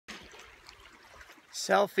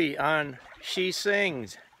Selfie on She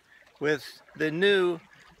Sings with the new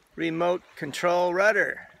remote control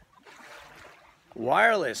rudder.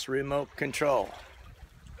 Wireless remote control.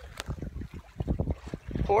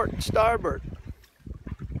 Port and starboard.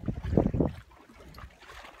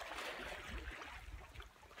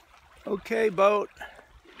 Okay, boat.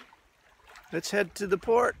 Let's head to the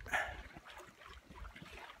port.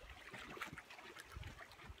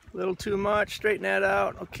 A little too much, straighten that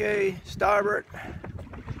out. Okay, starboard.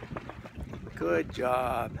 Good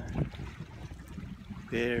job.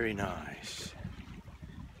 Very nice.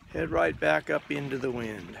 Head right back up into the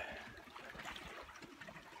wind.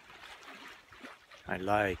 I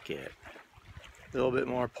like it. A little bit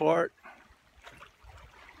more port.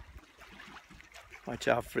 Watch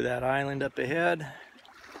out for that island up ahead.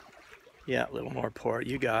 Yeah, a little more port.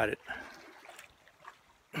 You got it.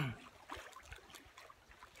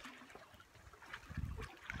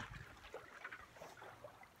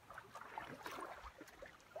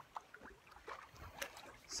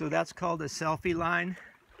 So that's called a selfie line.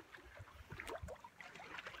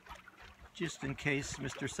 Just in case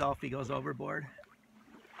Mr. Selfie goes overboard.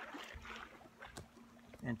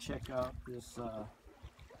 And check out this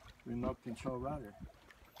remote control rudder.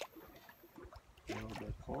 A little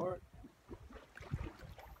bit port.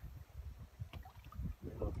 A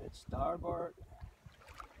little bit starboard.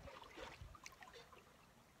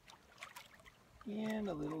 And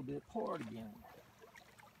a little bit port again.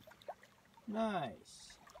 Nice.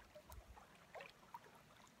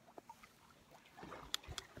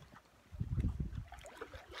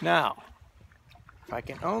 Now, if I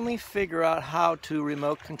can only figure out how to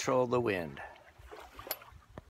remote control the wind.